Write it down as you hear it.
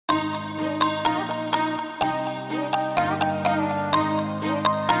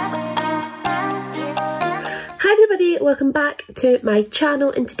Hi everybody, welcome back to my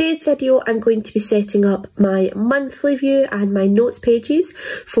channel. In today's video I'm going to be setting up my monthly view and my notes pages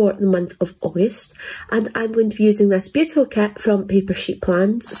for the month of August, and I'm going to be using this beautiful kit from Paper Sheet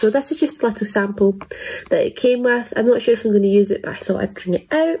Plans. So this is just a little sample that it came with. I'm not sure if I'm going to use it, but I thought I'd bring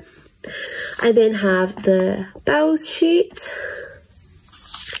it out. I then have the bills sheet,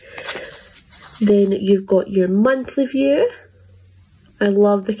 then you've got your monthly view. I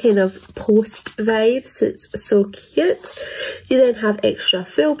love the kind of post vibes, it's so cute. You then have extra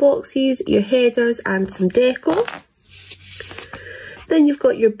fill boxes, your headers and some deco. Then you've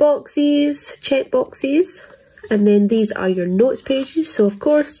got your boxes, check boxes, and then these are your notes pages. So of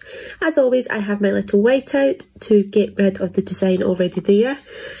course, as always, I have my little whiteout to get rid of the design already there.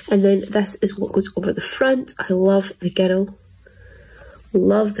 And then this is what goes over the front. I love the girl,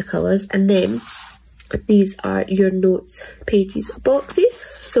 love the colours. And then these are your notes pages boxes.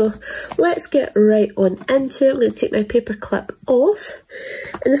 So let's get right on into it. I'm going to take my paper clip off,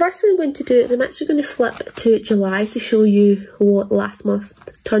 and the first thing I'm going to do is I'm actually going to flip to July to show you what last month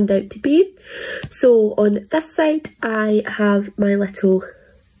turned out to be. So on this side I have my little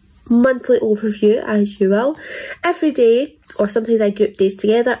monthly overview, as you will. Every day, or sometimes I group days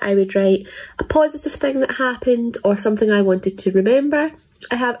together, I would write a positive thing that happened or something I wanted to remember.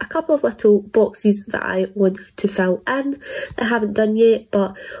 I have a couple of little boxes that I want to fill in that I haven't done yet,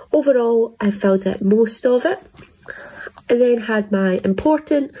 but overall I've filled out most of it. I then had my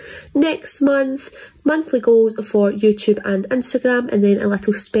important next month, monthly goals for YouTube and Instagram, and then a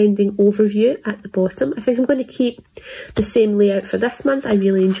little spending overview at the bottom. I think I'm going to keep the same layout for this month. I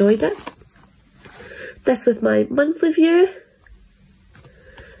really enjoyed it. This with my monthly view.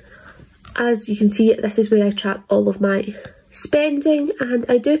 As you can see, this is where I track all of my spending, and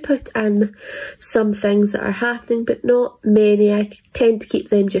I do put in some things that are happening, but not many. I tend to keep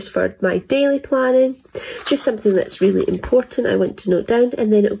them just for my daily planning, just something that's really important I want to note down,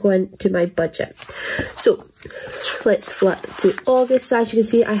 and then it'll go into my budget. So let's flip to August. So as you can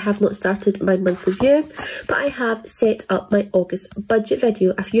see, I have not started my monthly view, but I have set up my August budget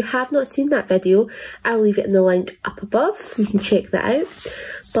video. If you have not seen that video, I'll leave it in the link up above. You can check that out.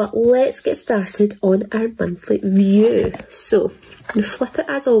 But let's get started on our monthly view. So I'm going to flip it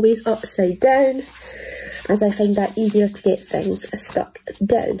as always upside down, as I find that easier to get things stuck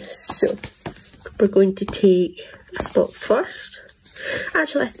down. So we're going to take this box first.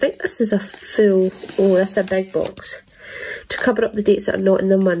 Actually, I think this is a full, oh, that's a big box to cover up the dates that are not in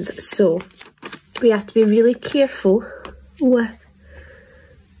the month. So we have to be really careful with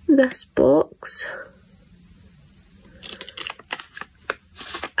this box.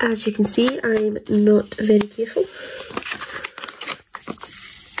 As you can see, I'm not very careful.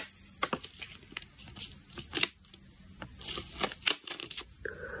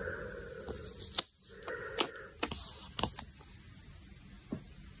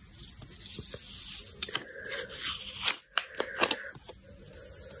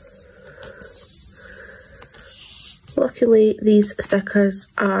 Luckily, these stickers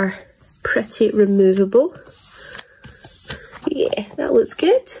are pretty removable. Yeah, that looks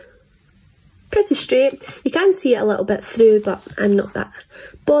good. Pretty straight. You can see it a little bit through, but I'm not that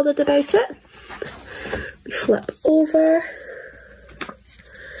bothered about it. We flip over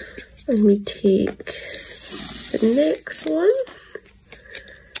and we take the next one.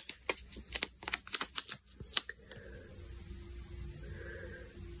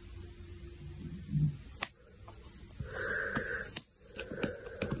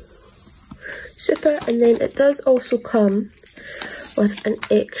 Super, and then it does also come with an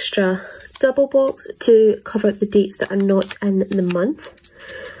extra double box to cover the dates that are not in the month.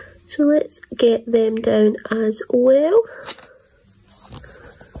 So let's get them down as well.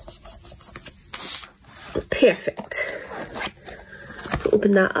 Perfect.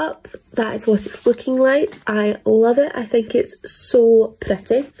 Open that up. That is what it's looking like. I love it. I think it's so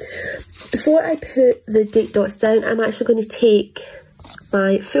pretty. Before I put the date dots down, I'm actually going to take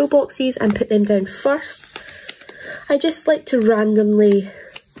my full boxes and put them down first. I just like to randomly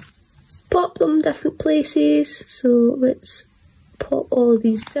pop them different places, so let's pop all of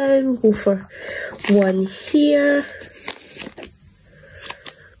these down. Go for one here,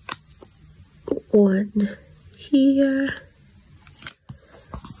 one here.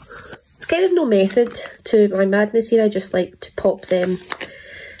 It's kind of no method to my madness here. I just like to pop them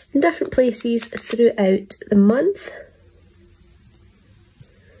in different places throughout the month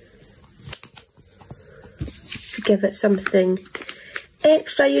to give it something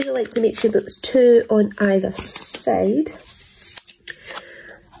extra. I usually like to make sure that there's two on either side.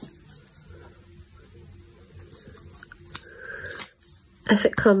 If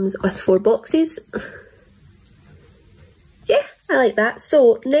it comes with 4 boxes, like that.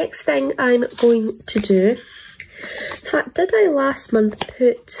 So next thing I'm going to do, in fact, did I last month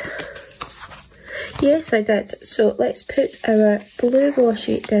put, yes I did, so let's put our blue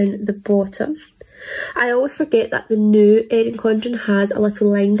washi down the bottom. I always forget that the new Erin Condren has a little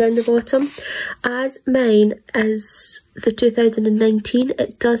line down the bottom. As mine is the 2019,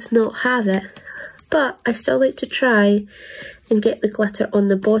 it does not have it, but I still like to try and get the glitter on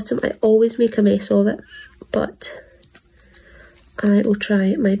the bottom. I always make a mess of it, but I will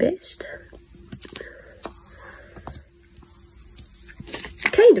try my best.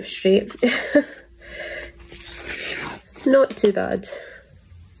 Kind of straight. Not too bad.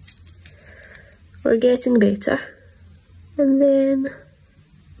 We're getting better. And then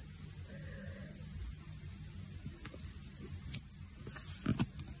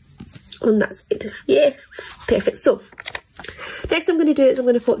on that side. Yeah, perfect. So next I'm going to do is I'm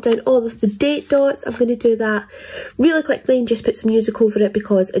going to pop down all of the date dots. I'm going to do that really quickly and just put some music over it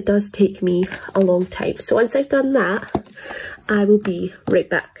because it does take me a long time. So once I've done that, I will be right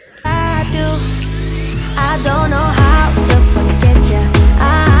back. I don't know how to forget you. I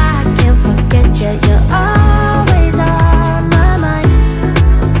can't forget you. You're always on my mind.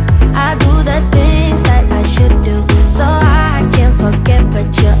 I do the things that I should do, so I can't forget, but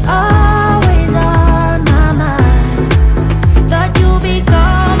you're always on my mind. Thought you'd be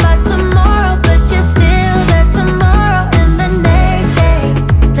gone by tomorrow, but you're still there tomorrow, and the next day,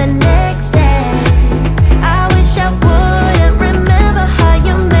 the next day. I wish I wouldn't remember how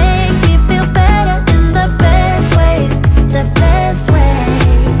you make me feel better in the best ways, the best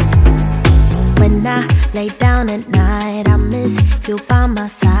ways. When I lay down at night, I miss you by my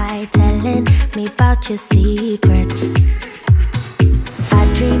side, telling me about your secrets. I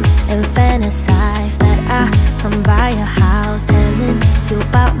dream and fantasize that I come by your house, telling you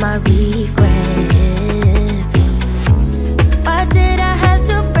about my regrets. Why did I have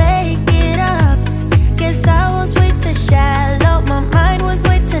to break it up? Guess I was way too shallow, my mind was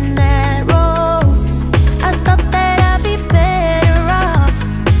way too narrow. I thought that I'd be better off,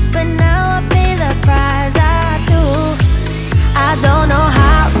 but now I pay the price. I do. I don't know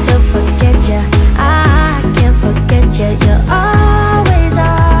how to forget you. I can't forget you. You're always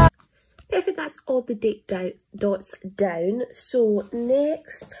on. Perfect, that's all the date dots down. So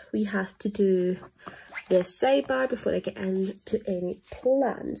next we have to do the sidebar before I get into any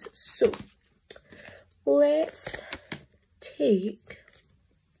plans. So let's take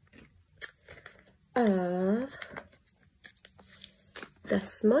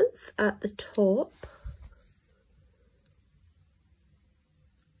this month at the top.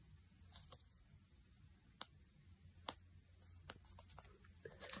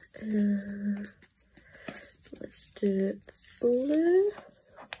 Let's do blue.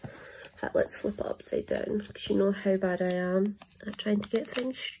 In fact, let's flip it upside down because you know how bad I am at trying to get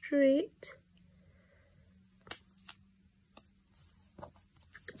things straight.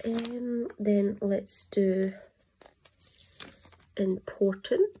 Then let's do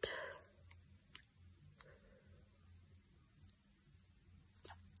important.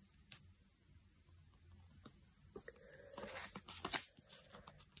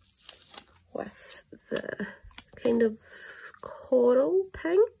 With the kind of coral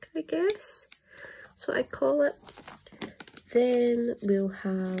pink, I guess that's what I call it. Then we'll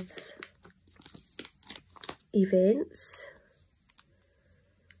have events.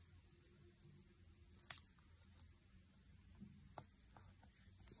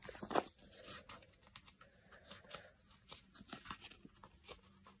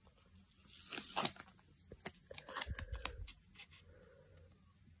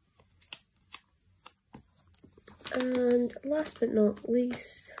 And last but not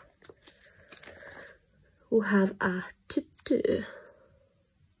least, we'll have a to-do.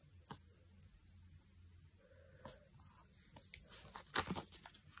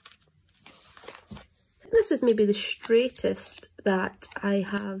 This is maybe the straightest that I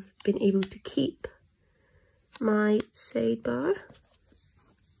have been able to keep my sidebar.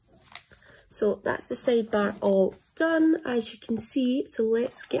 So that's the sidebar all done, as you can see. So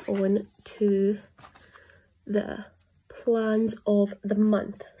let's get on to the plans of the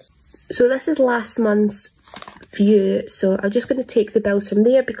month. So this is last month's view, so I'm just going to take the bills from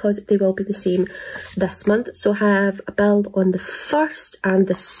there because they will be the same this month. So I have a bill on the 1st and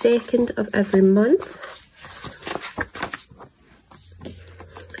the 2nd of every month.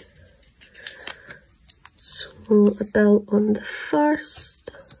 So a bill on the 1st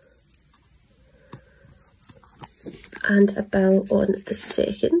and a bill on the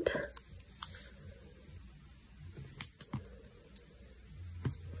 2nd.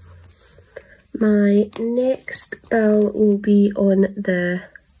 my next bill will be on the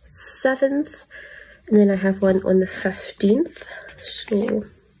 7th, and then I have one on the 15th. So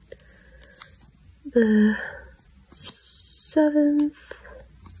the 7th,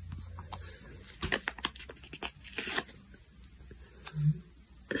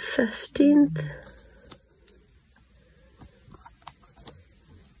 the 15th,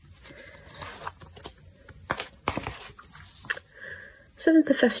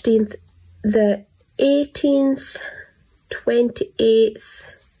 the 15th, the 18th, 28th,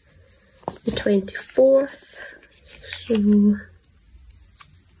 the 24th, so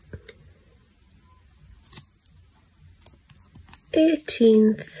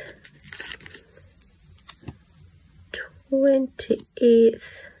 18th,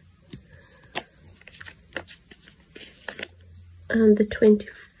 28th, and the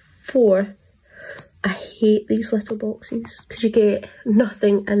 24th. I hate these little boxes because you get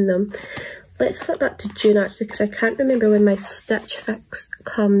nothing in them. Let's flip back to June actually, because I can't remember when my Stitch Fix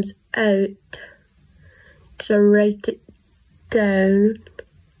comes out. Did I write it down?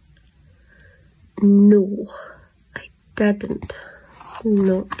 No, I didn't. It's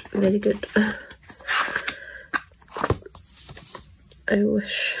not very good. I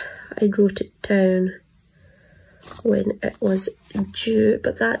wish I wrote it down when it was due,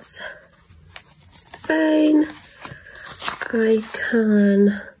 but that's fine. I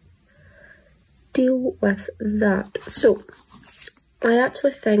can deal with that. So I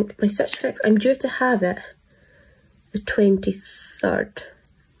actually think my Stitch Fix, I'm due to have it the 23rd,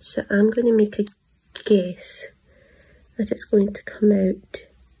 so I'm going to make a guess that it's going to come out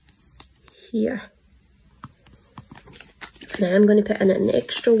here, and I'm going to put in an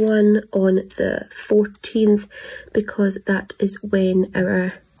extra one on the 14th because that is when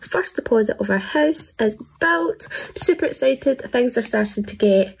our first deposit of our house is built. I'm super excited. Things are starting to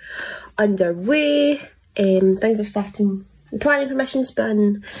get underway. Things are starting, the planning permission's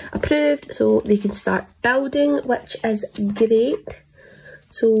been approved so they can start building, which is great.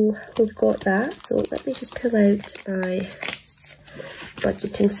 So we've got that. So let me just pull out my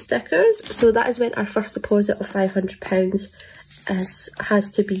budgeting stickers. So that is when our first deposit of £500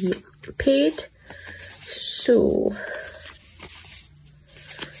 has to be paid. So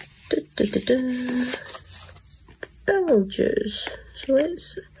bilges. So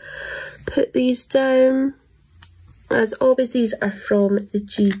let's put these down. As always, these are from the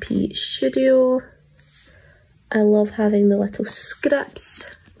GP Studio. I love having the little scripts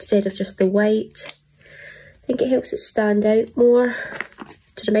instead of just the white. I think it helps it stand out more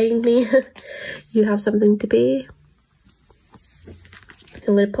to remind me you have something to pay. So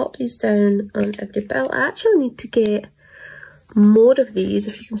I'm going to pop these down on every bill. I actually need to get more of these.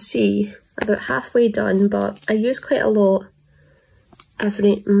 If you can see, about halfway done, but I use quite a lot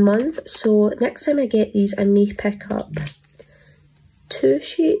every month, so next time I get these I may pick up 2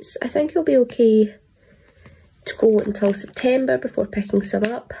 sheets. I think it'll be okay to go until September before picking some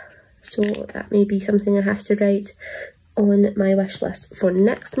up, so that may be something I have to write on my wish list for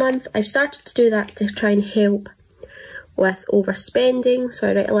next month. I've started to do that to try and help with overspending, so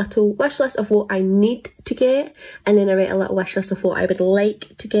I write a little wish list of what I need to get, and then I write a little wish list of what I would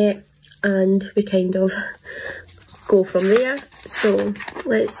like to get, and we kind of go from there. So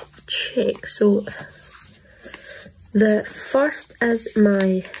let's check. So the first is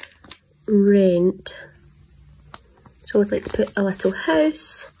my rent, so I'd like to put a little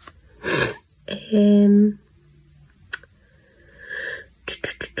house.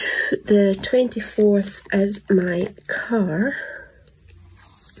 The 24th is my car.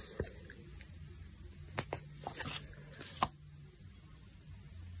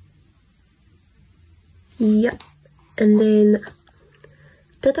 Yep. And then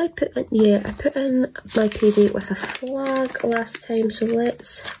did I put in, yeah, I put in my pay date with a flag last time, so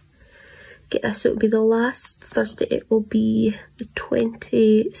let's get this. It will be the last Thursday. It will be the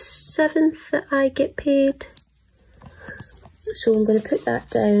 27th that I get paid. So I'm going to put that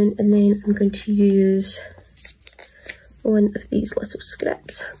down, and then I'm going to use one of these little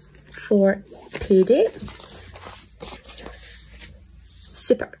scripts for payday.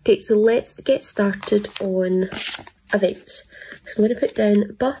 Super. Okay, so let's get started on events. So I'm going to put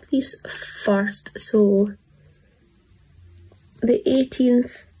down birthdays first. So the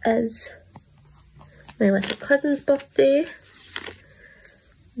 18th is my little cousin's birthday.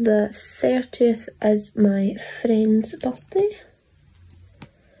 The 30th is my friend's birthday.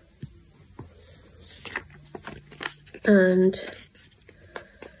 And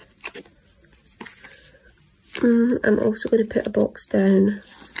I'm also going to put a box down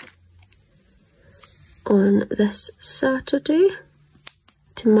on this Saturday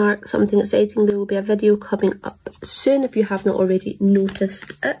to mark something exciting. There will be a video coming up soon if you have not already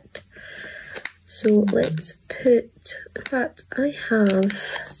noticed it. So let's put, in fact, I have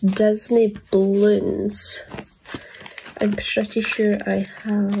Disney balloons. I'm pretty sure I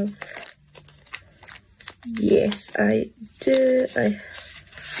have, yes I do, I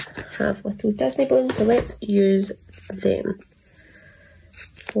have little Disney balloons, so let's use them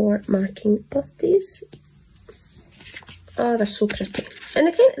for marking birthdays. Oh, they're so pretty. And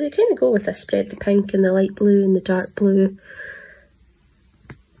they kind of go with this spread, the pink and the light blue and the dark blue.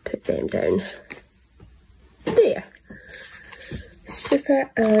 Put them down. There. Super.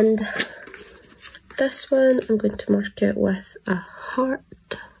 And this one I'm going to mark it with a heart.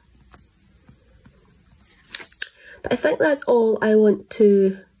 But I think that's all I want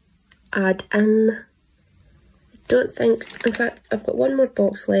to add in. I don't think, in fact, I've got one more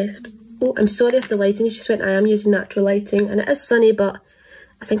box left. Oh, I'm sorry if the lighting is just went. I am using natural lighting and it is sunny, but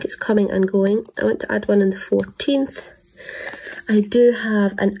I think it's coming and going. I want to add one on the 14th. I do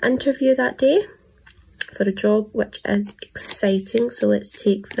have an interview that day for a job, which is exciting. So let's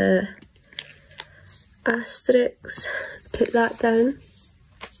take the asterisks, put that down.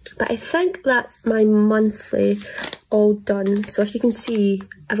 But I think that's my monthly all done. So if you can see,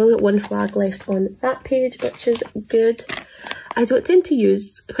 I've only got one flag left on that page, which is good. I don't tend to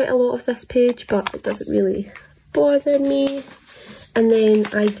use quite a lot of this page, but it doesn't really bother me. And then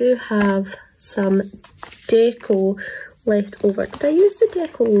I do have some deco left over. Did I use the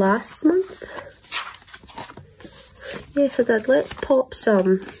deco last month? Yes, I did. Let's pop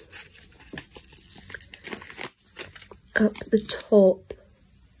some up the top.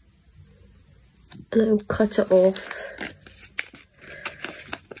 And I'll cut it off.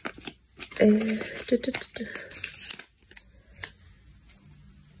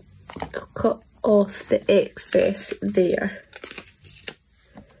 I'll cut off the excess there.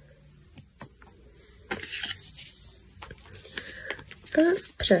 That's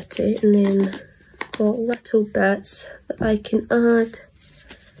pretty, and then got little bits that I can add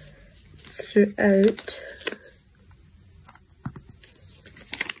throughout.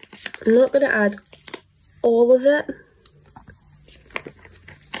 I'm not going to add all of it,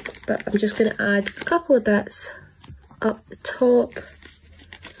 but I'm just going to add a couple of bits up the top.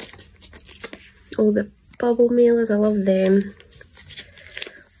 All the bubble mailers, I love them.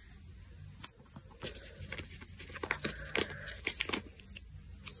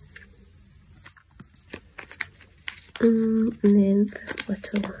 And then this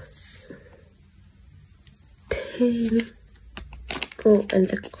little pen. Oh, and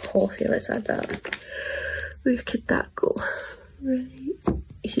the coffee, let's add that. Where could that go? Right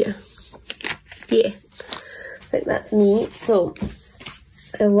here. Yeah, I think that's me. So,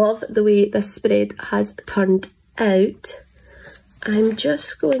 I love the way this spread has turned out. I'm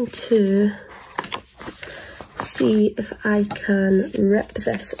just going to see if I can rip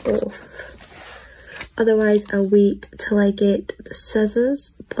this off. Otherwise, I'll wait till I get the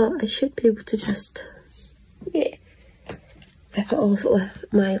scissors, but I should be able to just, yeah, rip it off with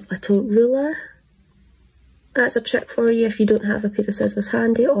my little ruler. That's a trick for you if you don't have a pair of scissors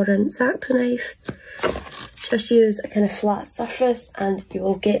handy or an X-Acto knife. Just use a kind of flat surface and you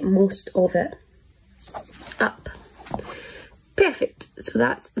will get most of it up. Perfect. So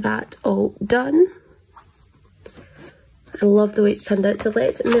that's that all done. I love the way it's turned out. So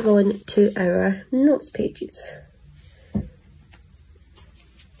let's move on to our notes pages.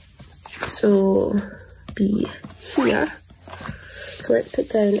 So be here. So let's put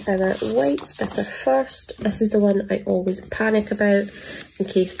down our white sticker first. This is the one I always panic about in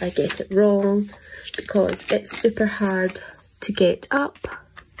case I get it wrong, because it's super hard to get up.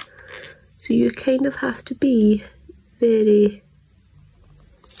 So you kind of have to be very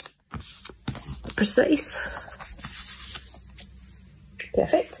precise.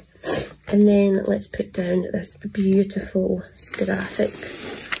 Perfect. And then let's put down this beautiful graphic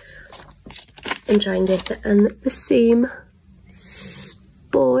and try and get it in the same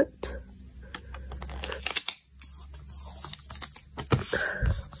spot.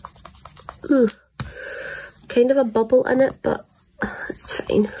 Ooh, kind of a bubble in it, but it's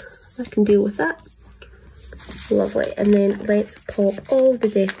fine. I can deal with that. Lovely. And then let's pop all the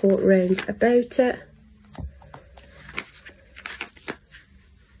deco round about it.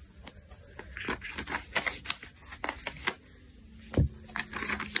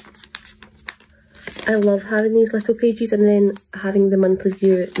 I love having these little pages and then having the monthly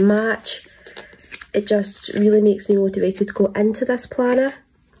view match. It just really makes me motivated to go into this planner,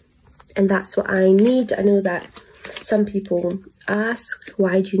 and that's what I need. I know that some people ask,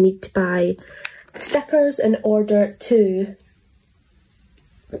 why do you need to buy stickers in order to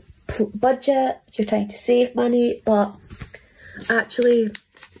budget, you're trying to save money, but actually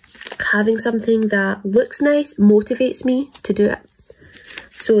having something that looks nice motivates me to do it.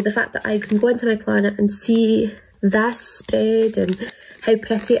 So the fact that I can go into my planner and see this spread and how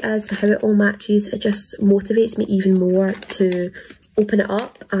pretty it is and how it all matches, it just motivates me even more to open it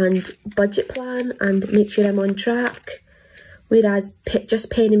up and budget plan and make sure I'm on track. Whereas just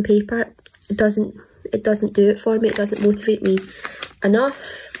pen and paper, it doesn't do it for me, it doesn't motivate me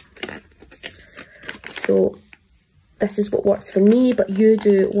enough. So this is what works for me, but you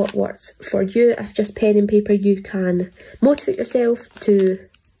do what works for you. If just pen and paper you can motivate yourself to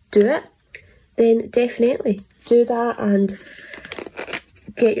do it, then definitely do that and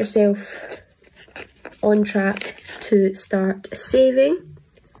get yourself on track to start saving.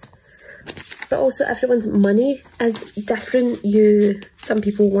 But also everyone's money is different. Some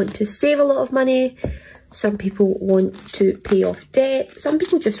people want to save a lot of money, some people want to pay off debt, some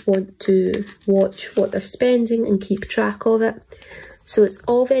people just want to watch what they're spending and keep track of it. So it's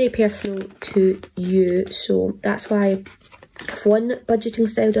all very personal to you. So that's why if one budgeting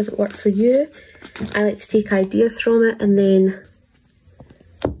style doesn't work for you, I like to take ideas from it and then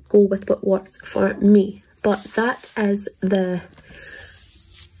go with what works for me. But that is the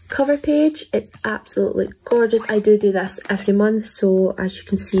cover page. It's absolutely gorgeous. I do this every month, so as you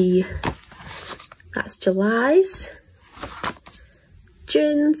can see, that's July's,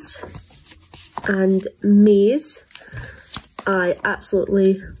 June's and May's. I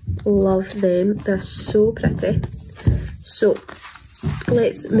absolutely love them. They're so pretty. So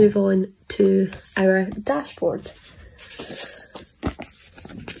let's move on to our dashboard.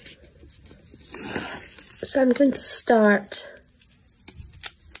 So I'm going to start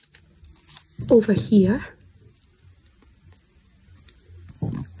over here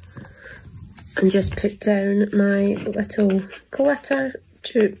and just put down my little glitter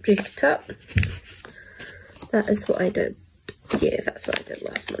to break it up. That is what I did. Yeah, that's what I did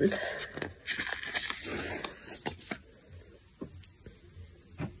last month.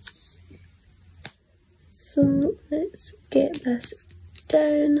 So let's get this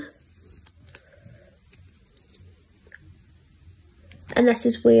down. And this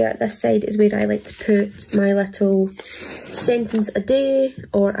side is where I like to put my little sentence a day,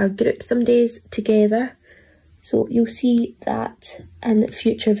 or I group some days together. So you'll see that in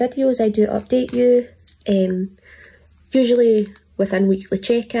future videos. I do update you, usually within weekly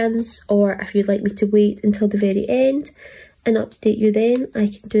check-ins, or if you'd like me to wait until the very end and update you then, I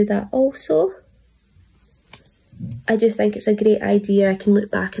can do that also. I just think it's a great idea. I can look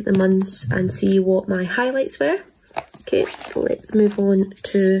back at the months and see what my highlights were. Okay, let's move on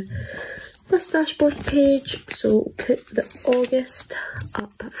to this dashboard page. So put the August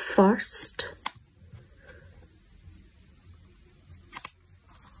up first.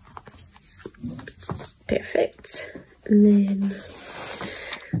 Perfect. And then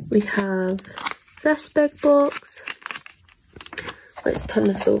we have this big box. Let's turn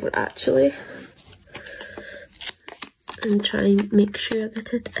this over actually and try and make sure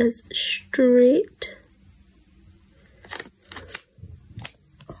that it is straight.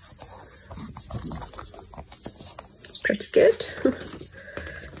 It's pretty good.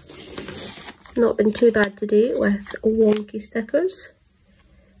 Not been too bad today with wonky stickers.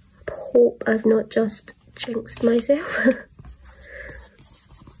 I hope I've not just jinxed myself.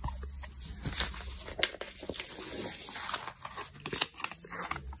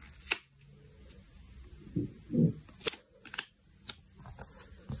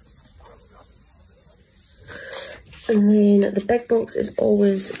 And then the big box is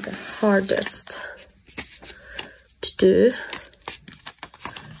always the hardest to do,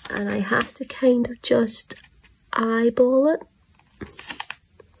 and I have to kind of just eyeball it.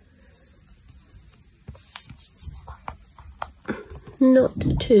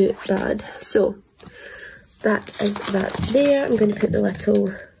 Not too bad. So that is that there. I'm going to put the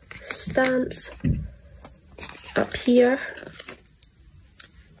little stamps up here,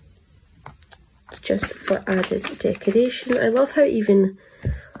 just for added decoration. I love how even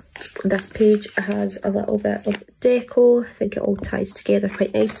this page has a little bit of deco. I think it all ties together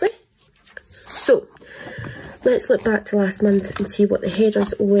quite nicely. So let's look back to last month and see what the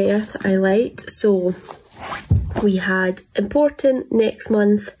headers were that I liked. So we had important, next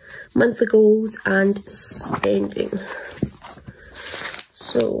month, monthly goals and spending.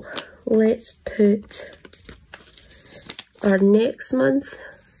 So let's put our next month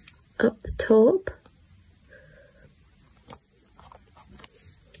up the top.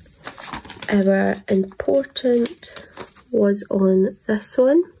 Our important was on this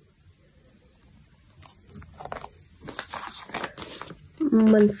one.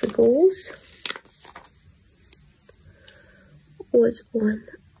 monthly goals was on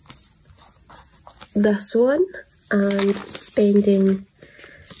this one, and spending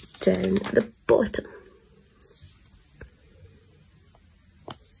down the bottom.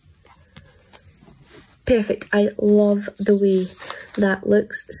 Perfect. I love the way that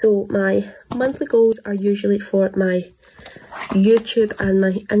looks. So my monthly goals are usually for my YouTube and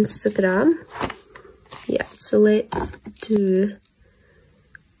my Instagram. Yeah, so let's do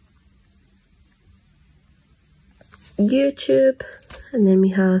YouTube, and then we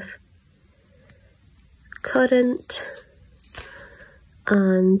have current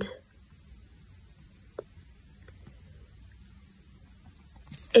and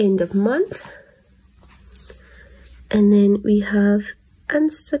end of month, and then we have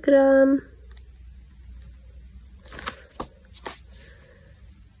Instagram,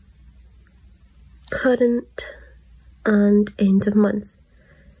 current and end of month.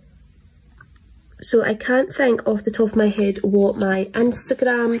 So I can't think off the top of my head what my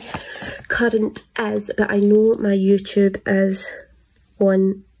Instagram current is, but I know my YouTube is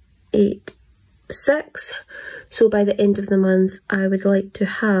 186. So by the end of the month I would like to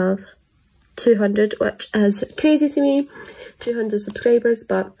have 200, which is crazy to me, 200 subscribers,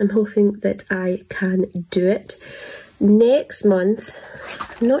 but I'm hoping that I can do it. Next month,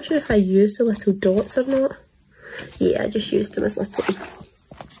 I'm not sure if I used the little dots or not. Yeah, I just used them as little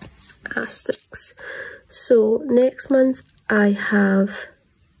asterisks. So next month I have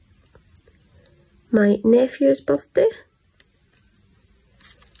my nephew's birthday,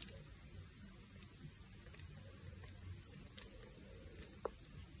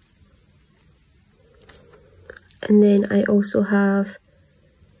 and then I also have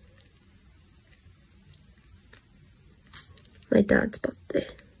my dad's birthday.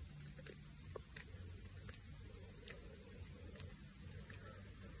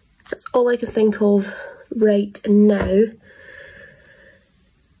 That's all I can think of right now.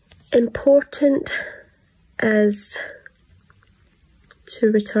 Important is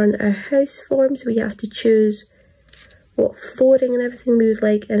to return our house forms. We have to choose what flooring and everything we would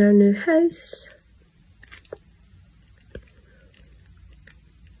like in our new house.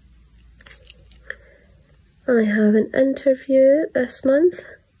 I have an interview this month.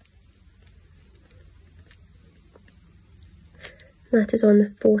 That is on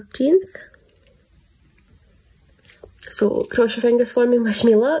the 14th. So cross your fingers for me, wish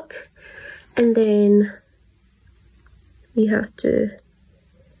me luck. And then we have to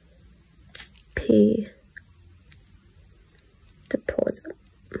pay deposit.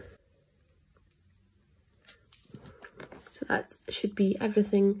 So that should be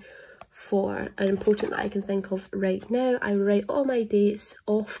everything for an important that I can think of right now. I write all my dates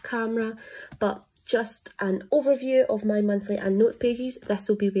off camera, but just an overview of my monthly and notes pages. This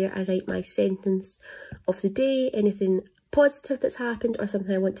will be where I write my sentence of the day, anything positive that's happened or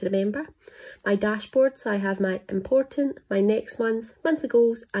something I want to remember. My dashboard, so I have my important, my next month, monthly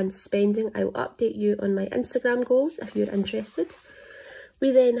goals and spending. I will update you on my Instagram goals if you're interested.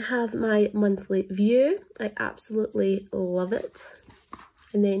 We then have my monthly view. I absolutely love it.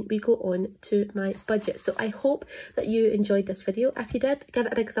 And then we go on to my budget. So I hope that you enjoyed this video. If you did, give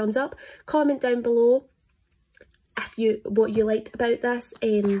it a big thumbs up. Comment down below what you liked about this,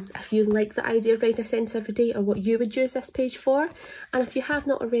 if you like the idea of writing a sentence every day, or what you would use this page for. And if you have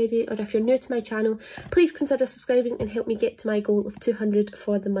not already, or if you're new to my channel, please consider subscribing and help me get to my goal of 200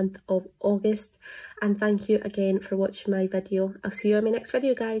 for the month of August. And thank you again for watching my video. I'll see you on my next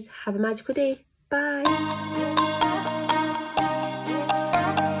video, guys. Have a magical day. Bye.